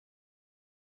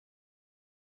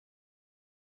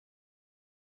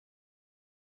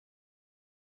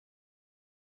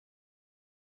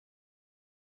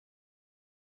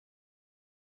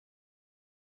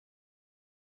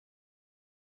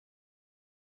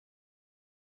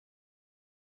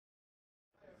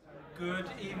Good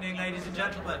evening, ladies and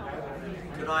gentlemen.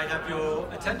 Could I have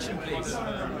your attention, please?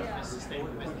 And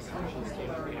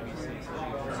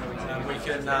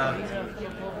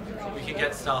we can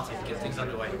get started, get things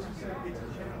underway.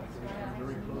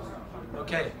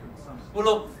 Okay. Well,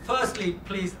 look. Firstly,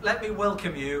 please let me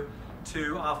welcome you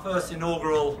to our first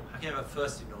inaugural. I can't have a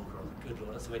first inaugural. Good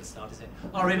Lord, that's the way to start, isn't it?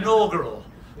 Our inaugural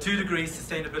 2 Degrees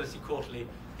Sustainability Quarterly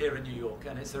here in New York,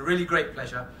 and it's a really great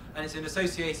pleasure, and it's in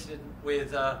association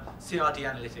with CRD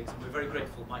Analytics, and we're very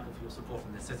grateful, Michael, for your support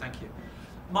on this, so thank you.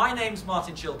 My name's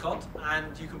Martin Chilcott,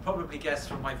 and you can probably guess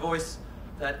from my voice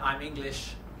that I'm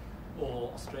English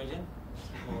or Australian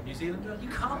or New Zealander. You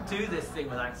can't do this thing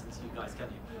with accents, you guys, can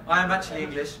you? I am actually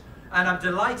English, and I'm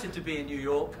delighted to be in New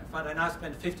York. In fact, I now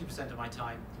spend 50% of my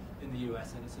time in the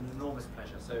US, and it's an enormous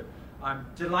pleasure. So I'm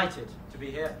delighted to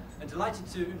be here, and delighted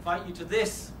to invite you to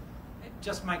this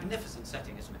just magnificent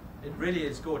setting, isn't it? It really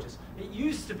is gorgeous. It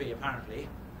used to be, apparently,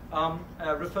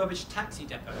 a refurbished taxi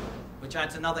depot, which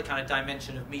adds another kind of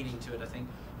dimension of meaning to it, I think,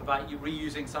 about you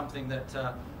reusing something that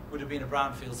would have been a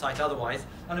brownfield site otherwise.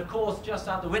 And of course, just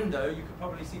out the window, you could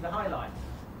probably see the High Line.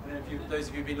 I don't know if those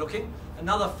of you have been looking.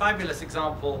 Another fabulous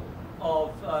example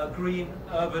of green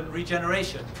urban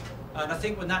regeneration. And I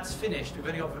think when that's finished, we've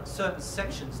only got certain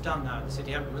sections done now in the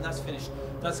city, haven't we? When that's finished,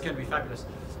 that's going to be fabulous.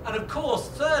 And of course,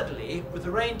 thirdly, with the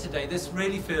rain today, this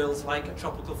really feels like a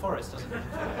tropical forest, doesn't it?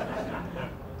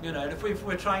 You know, and if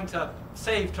we're trying to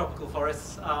save tropical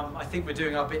forests, I think we're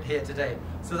doing our bit here today.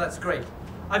 So that's great.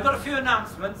 I've got a few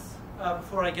announcements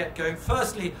before I get going.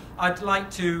 Firstly, I'd like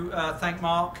to thank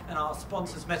Mark and our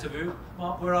sponsors, MetaVu.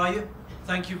 Mark, where are you?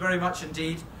 Thank you very much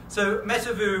indeed. So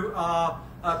MetaVu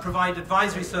provide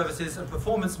advisory services and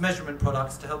performance measurement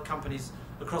products to help companies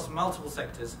across multiple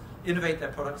sectors innovate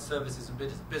their products, services and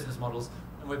business models,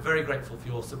 and we're very grateful for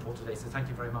your support today, so thank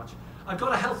you very much. I've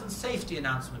got a health and safety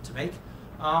announcement to make.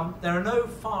 There are no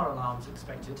fire alarms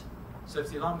expected, so if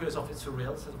the alarm goes off, it's for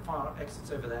real, so the fire exit's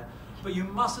over there. But you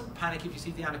mustn't panic if you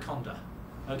see the anaconda,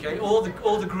 okay? Or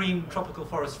the green tropical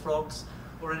forest frogs,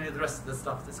 or any of the rest of the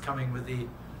stuff that's coming with the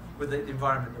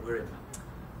environment that we're in.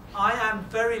 I am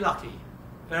very lucky,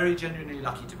 very genuinely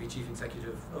lucky to be Chief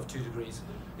Executive of 2 Degrees.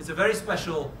 It's a very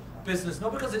special business,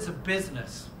 not because it's a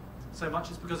business so much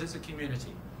as because it's a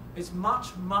community. It's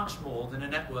much, much more than a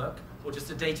network or just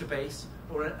a database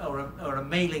or a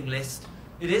mailing list.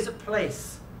 It is a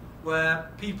place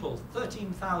where people,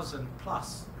 13,000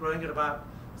 plus, growing at about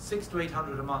 600 to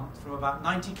 800 a month from about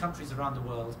 90 countries around the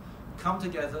world, come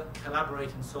together,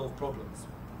 collaborate and solve problems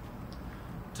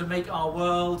to make our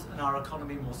world and our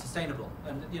economy more sustainable.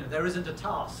 And you know, there isn't a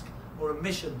task or a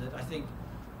mission that I think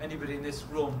anybody in this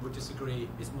room would disagree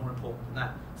is more important than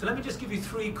that. So let me just give you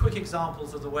 3 quick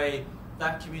examples of the way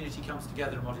that community comes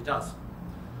together and what it does.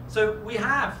 So we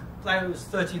have those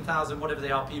 13,000, whatever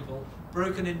they are, people,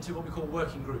 broken into what we call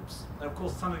working groups. Now, of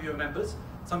course, some of you are members,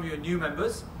 some of you are new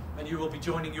members, and you will be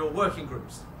joining your working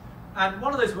groups. And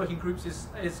one of those working groups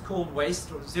is called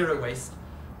Waste, or Zero Waste,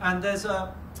 and there's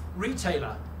a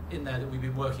retailer in there that we've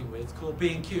been working with called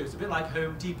B&Q. It's a bit like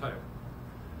Home Depot.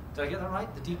 Did I get that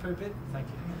right? The depot bit? Thank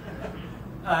you.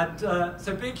 And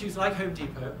so B&Q's like Home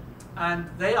Depot, and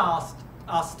they asked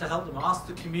us to help them, asked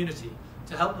the community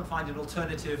to help them find an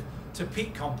alternative to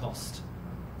peat compost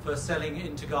for selling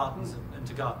into gardens and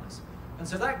to gardeners. And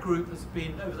so that group has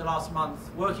been, over the last month,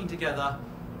 working together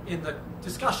in the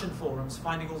discussion forums,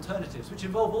 finding alternatives, which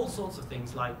involve all sorts of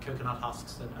things like coconut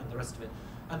husks and the rest of it.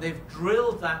 And they've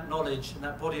drilled that knowledge and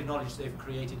that body of knowledge they've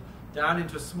created down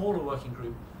into a smaller working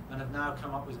group, and have now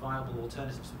come up with viable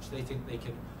alternatives which they think they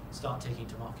can start taking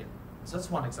to market. So that's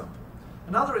one example.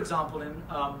 Another example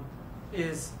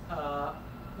is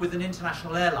with an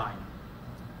international airline.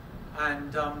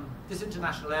 And this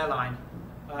international airline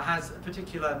has a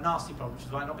particular nasty problem, which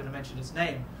is why I'm not going to mention its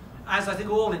name, as I think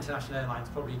all international airlines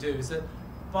probably do, is that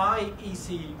by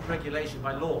EC regulation,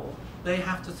 by law, they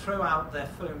have to throw out their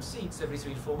foam seats every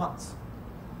 3 to 4 months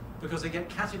because they get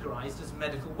categorized as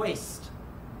medical waste.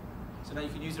 So now you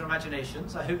can use your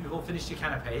imaginations. I hope you've all finished your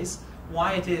canapes.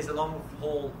 Why it is a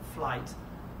long-haul flight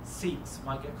seats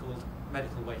might get called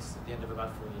medical waste at the end of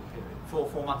about a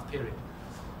 4-month period.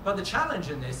 But the challenge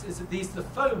in this is that the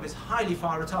foam is highly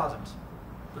fire retardant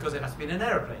because it has to be in an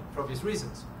aeroplane for obvious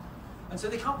reasons. And so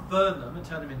they can't burn them and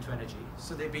turn them into energy.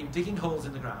 So they've been digging holes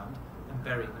in the ground and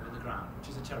burying them in the ground, which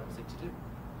is a terrible thing to do.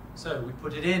 So we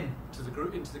put it into the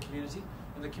group, into the community,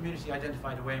 and the community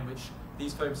identified a way in which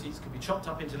these foam seats could be chopped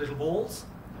up into little balls,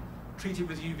 treated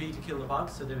with UV to kill the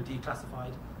bugs, so they were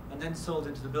declassified, and then sold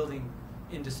into the building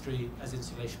industry as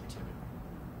insulation material.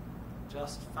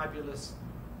 Just fabulous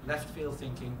left field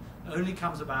thinking, only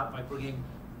comes about by bringing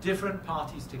different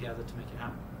parties together to make it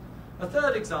happen. A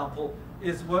third example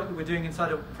is work that we're doing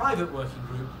inside a private working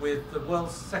group with the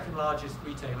world's second largest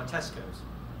retailer, Tesco's.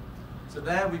 So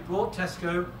there we brought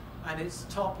Tesco and its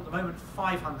top, at the moment,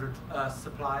 500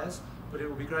 suppliers, but it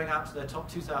will be growing out to their top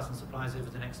 2,000 suppliers over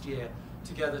the next year,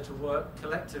 together to work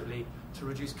collectively to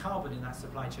reduce carbon in that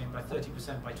supply chain by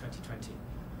 30% by 2020.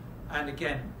 And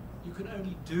again, you can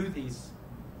only do these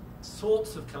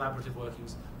sorts of collaborative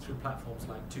workings through platforms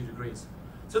like 2degrees.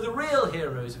 So the real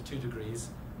heroes of 2degrees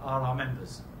are our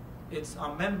members. It's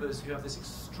our members who have this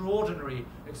extraordinary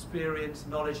experience,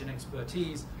 knowledge and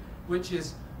expertise, which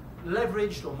is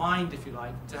leveraged or mined, if you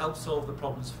like, to help solve the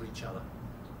problems for each other.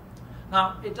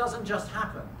 Now, it doesn't just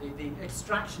happen. The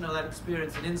extraction of that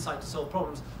experience and insight to solve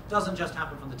problems doesn't just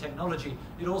happen from the technology.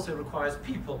 It also requires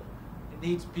people. It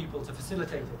needs people to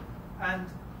facilitate it. And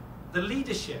the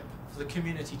leadership for the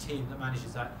community team that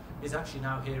manages that is actually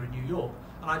now here in New York.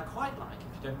 And I'd quite like,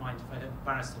 if you don't mind, if I don't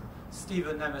embarrass them,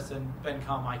 Stephen Nemes and Ben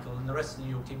Carmichael and the rest of the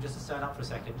New York team just to stand up for a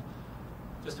second.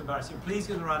 Just to embarrass you. Please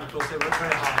give them a round of applause. They work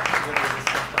very hard to get all this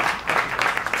stuff done.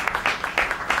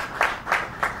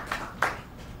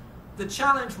 The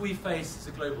challenge we face is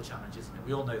a global challenge, isn't it?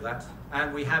 We all know that.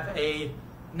 And we have a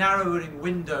narrowing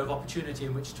window of opportunity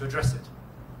in which to address it.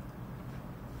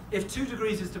 If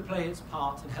 2degrees is to play its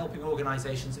part in helping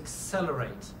organizations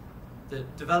accelerate the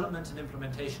development and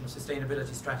implementation of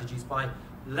sustainability strategies by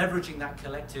leveraging that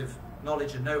collective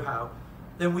knowledge and know-how,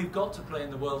 then we've got to play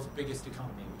in the world's biggest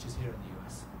economy, which is here in the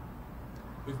US.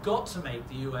 We've got to make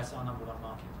the US our #1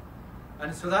 market.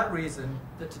 And it's for that reason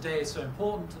that today is so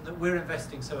important and that we're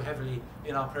investing so heavily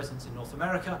in our presence in North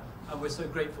America, and we're so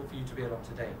grateful for you to be along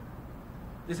today.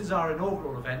 This is our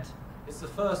inaugural event. It's the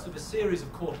first of a series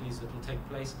of quarterlies that will take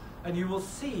place, and you will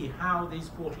see how these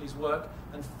quarterlies work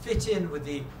and fit in with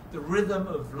the rhythm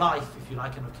of life, if you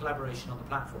like, and of collaboration on the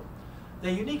platform.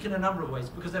 They're unique in a number of ways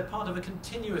because they're part of a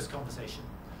continuous conversation.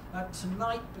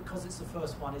 Tonight, because it's the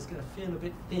first one, is going to feel a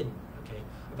bit thin, okay,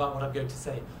 about what I'm going to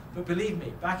say. But believe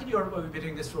me, back in Europe, where we've been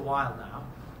doing this for a while now,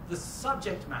 the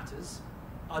subject matters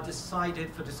are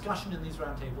decided for discussion in these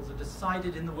roundtables, are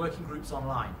decided in the working groups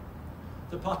online.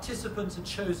 The participants are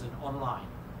chosen online.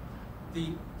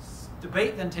 The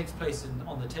debate then takes place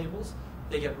on the tables.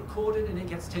 They get recorded and it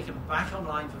gets taken back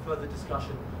online for further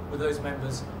discussion with those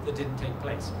members that didn't take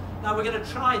place. Now we're going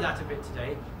to try that a bit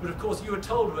today, but of course you were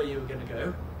told where you were going to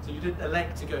go, so you didn't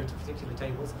elect to go to particular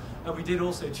tables, and we did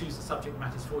also choose the subject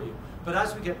matters for you. But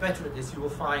as we get better at this, you will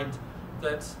find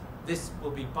that this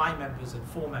will be by members and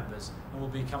for members, and will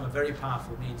become a very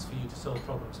powerful means for you to solve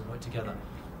problems and work together,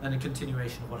 and a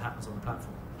continuation of what happens on the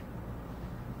platform.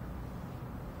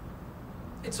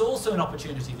 It's also an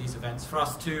opportunity, these events, for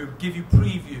us to give you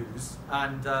previews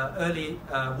and early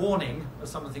warning of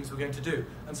some of the things we're going to do.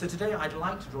 And so today I'd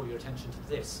like to draw your attention to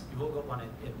this. You've all got one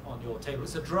on your table.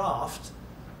 It's a draft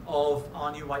of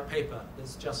our new white paper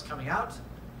that's just coming out.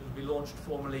 It will be launched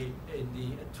formally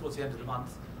towards the end of the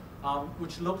month,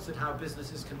 which looks at how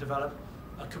businesses can develop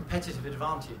a competitive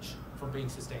advantage from being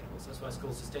sustainable. So that's why it's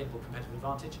called Sustainable Competitive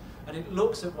Advantage. And it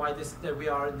looks at why that we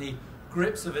are in the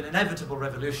grips of an inevitable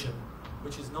revolution,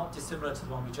 which is not dissimilar to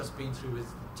the one we've just been through with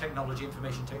technology,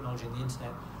 information technology and the internet,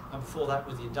 and before that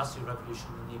with the Industrial Revolution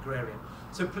and the agrarian.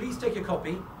 So please take a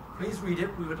copy, please read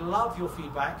it. We would love your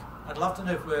feedback. I'd love to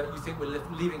know if you think we're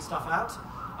leaving stuff out,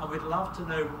 and we'd love to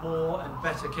know more and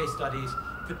better case studies,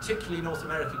 particularly North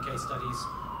American case studies,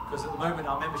 because at the moment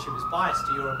our membership is biased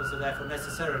to Europe, and so therefore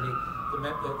necessarily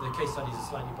the case studies are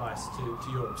slightly biased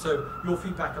to Europe. So your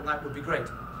feedback on that would be great.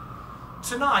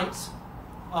 Tonight,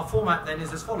 our format then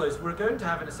is as follows. We're going to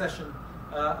have in a session,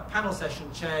 a panel session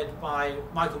chaired by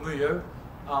Michael Muyot.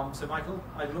 So Michael,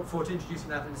 I look forward to introducing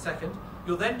that in a second.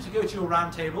 You'll then to go to your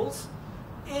round tables.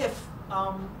 If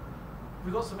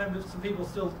we've got some people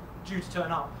still due to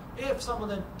turn up, if some of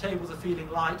the tables are feeling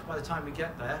light by the time we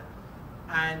get there,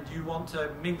 and you want to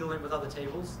mingle in with other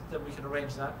tables, then we can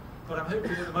arrange that. But I'm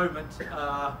hoping at the moment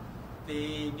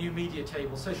the new media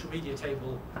table, social media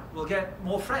table, will get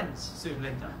more friends soon,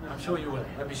 Linda. I'm sure you will.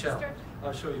 And Michelle,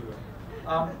 I'm sure you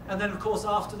will. And then, of course,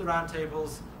 after the round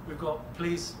tables, we've got,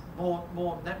 please,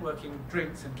 more networking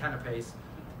drinks and canapes.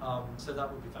 So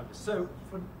that would be fabulous. So,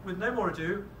 with no more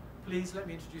ado, please let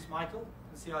me introduce Michael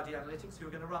and CRD Analytics, who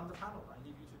are going to run the panel. I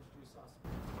need you to introduce us.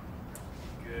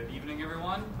 Good evening,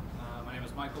 everyone. My name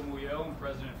is Michael Muyot. I'm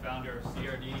president and founder of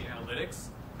CRD Analytics.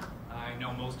 I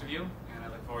know most of you, and I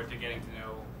look forward to getting to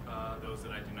know those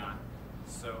that I do not.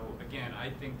 So again, I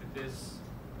think that this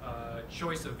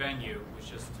choice of venue was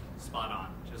just spot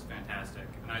on, just fantastic.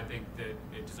 And I think that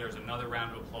it deserves another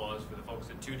round of applause for the folks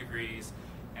at 2degrees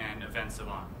and Event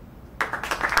Savant.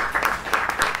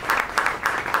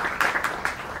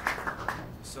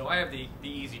 So I have the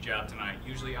easy job tonight.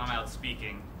 Usually I'm out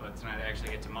speaking, but tonight I actually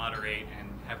get to moderate and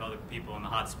have other people in the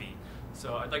hot seat.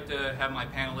 So I'd like to have my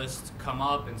panelists come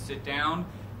up and sit down,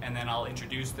 and then I'll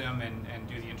introduce them and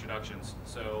do the introductions.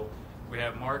 So we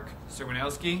have Mark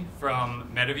Serwanowski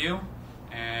from MetaView,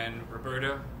 and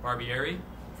Roberta Barbieri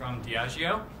from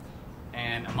Diageo,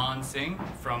 and Aman Singh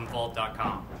from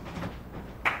Vault.com.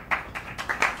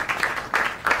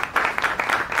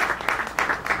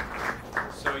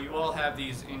 So you all have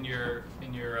these in your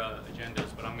agendas,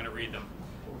 but I'm going to read them.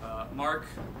 Mark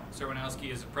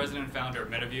Serwanowski is the president and founder of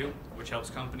MetaView, which helps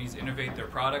companies innovate their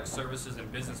products, services, and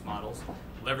business models,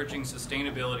 leveraging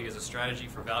sustainability as a strategy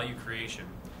for value creation.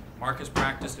 Mark has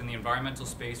practiced in the environmental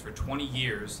space for 20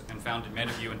 years and founded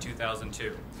MetaView in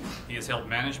 2002. He has held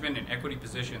management and equity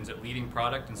positions at leading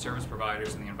product and service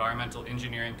providers in the environmental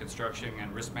engineering, construction,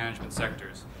 and risk management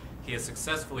sectors. He has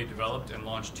successfully developed and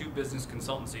launched 2 business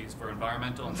consultancies for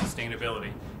environmental and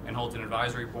sustainability and holds an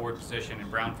advisory board position in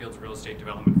brownfields real estate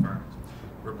development firms.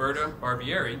 Roberta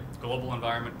Barbieri, Global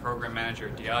Environment Program Manager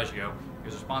at Diageo,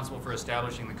 is responsible for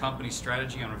establishing the company's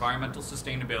strategy on environmental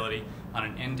sustainability on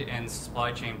an end-to-end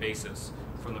supply chain basis,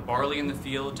 from the barley in the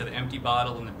field to the empty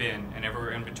bottle in the bin and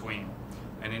everywhere in between,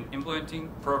 and in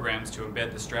implementing programs to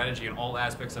embed the strategy in all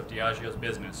aspects of Diageo's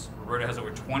business. Roberta has over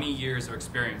 20 years of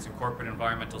experience in corporate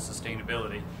environmental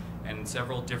sustainability and in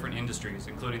several different industries,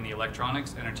 including the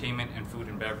electronics, entertainment, and food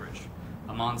and beverage.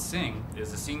 Aman Singh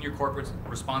is the Senior Corporate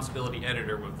Responsibility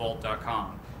Editor with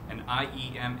Vault.com, an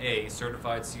IEMA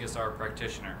certified CSR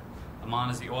practitioner. Aman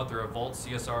is the author of Vault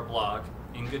CSR blog,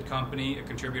 In Good Company, a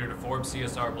contributor to Forbes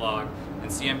CSR blog,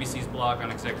 and CNBC's blog on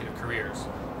executive careers.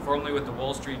 Formerly with the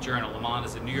Wall Street Journal, Aman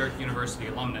is a New York University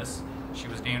alumnus. She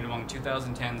was named among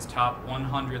 2010's top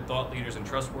 100 thought leaders in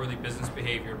trustworthy business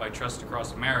behavior by Trust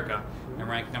Across America, and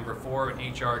ranked number 4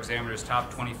 in HR Examiner's top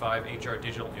 25 HR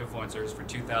digital influencers for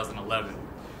 2011.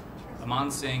 Aman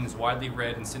Singh is widely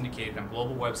read and syndicated on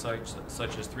global websites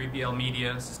such as 3BL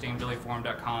Media,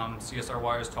 SustainabilityForum.com, CSR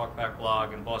Wire's Talkback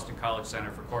blog, and Boston College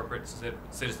Center for Corporate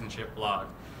Citizenship blog.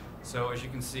 So as you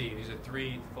can see, these are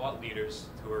 3 thought leaders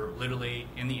who are literally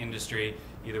in the industry,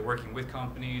 either working with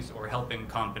companies or helping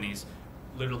companies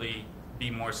literally be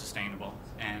more sustainable.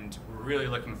 And we're really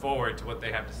looking forward to what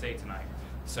they have to say tonight.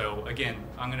 So again,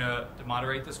 I'm going to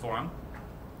moderate this forum.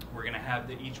 We're going to have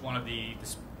each one of the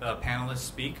panelists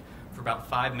speak for about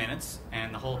 5 minutes,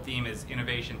 and the whole theme is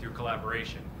innovation through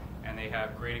collaboration. And they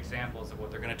have great examples of what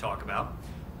they're going to talk about.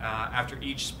 After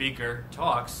each speaker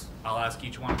talks, I'll ask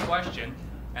each one a question,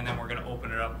 and then we're going to open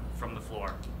it up from the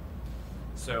floor.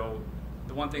 So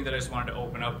the one thing that I just wanted to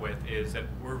open up with is that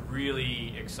we're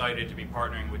really excited to be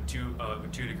partnering with 2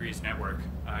 Degrees Network.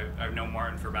 I've known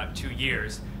Martin for about 2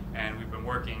 years, and we've been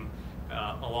working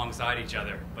alongside each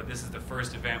other, but this is the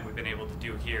first event we've been able to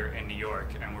do here in New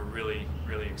York, and we're really,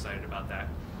 really excited about that.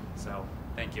 So,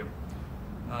 thank you.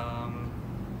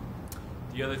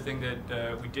 The other thing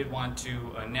that we did want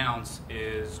to announce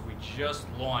is we just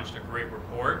launched a great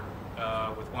report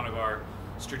with one of our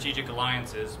strategic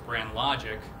alliances, Brand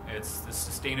Logic. It's the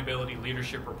Sustainability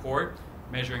Leadership Report,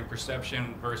 Measuring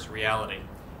Perception versus Reality.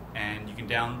 And you can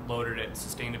download it at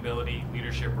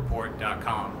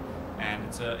sustainabilityleadershipreport.com. And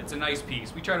it's a nice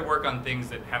piece. We try to work on things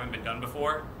that haven't been done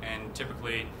before, and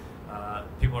typically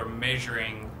people are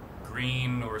measuring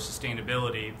green or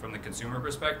sustainability from the consumer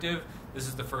perspective. This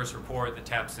is the first report that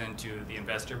taps into the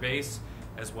investor base,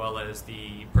 as well as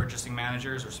the purchasing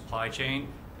managers or supply chain,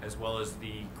 as well as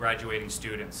the graduating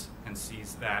students, and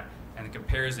sees that and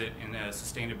compares it in a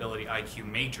sustainability IQ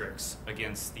matrix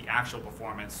against the actual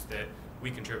performance that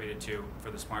we contributed to for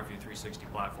the SmartView 360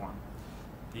 platform.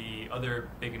 The other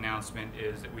big announcement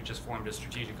is that we just formed a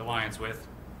strategic alliance with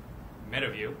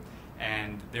MetaView,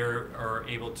 and they are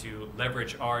able to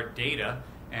leverage our data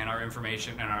and our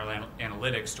information and our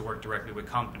analytics to work directly with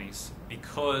companies.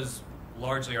 Because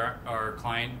largely our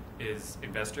client is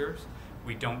investors,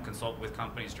 we don't consult with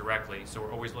companies directly, so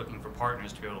we're always looking for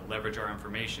partners to be able to leverage our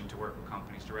information to work with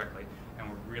companies directly, and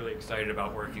we're really excited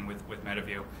about working with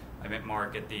MetaView. I met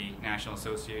Mark at the National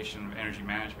Association of Energy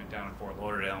Management down in Fort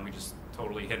Lauderdale, and we just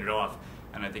totally hit it off,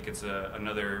 and I think it's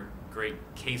another great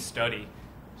case study,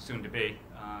 soon to be,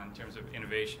 in terms of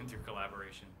innovation through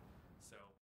collaboration.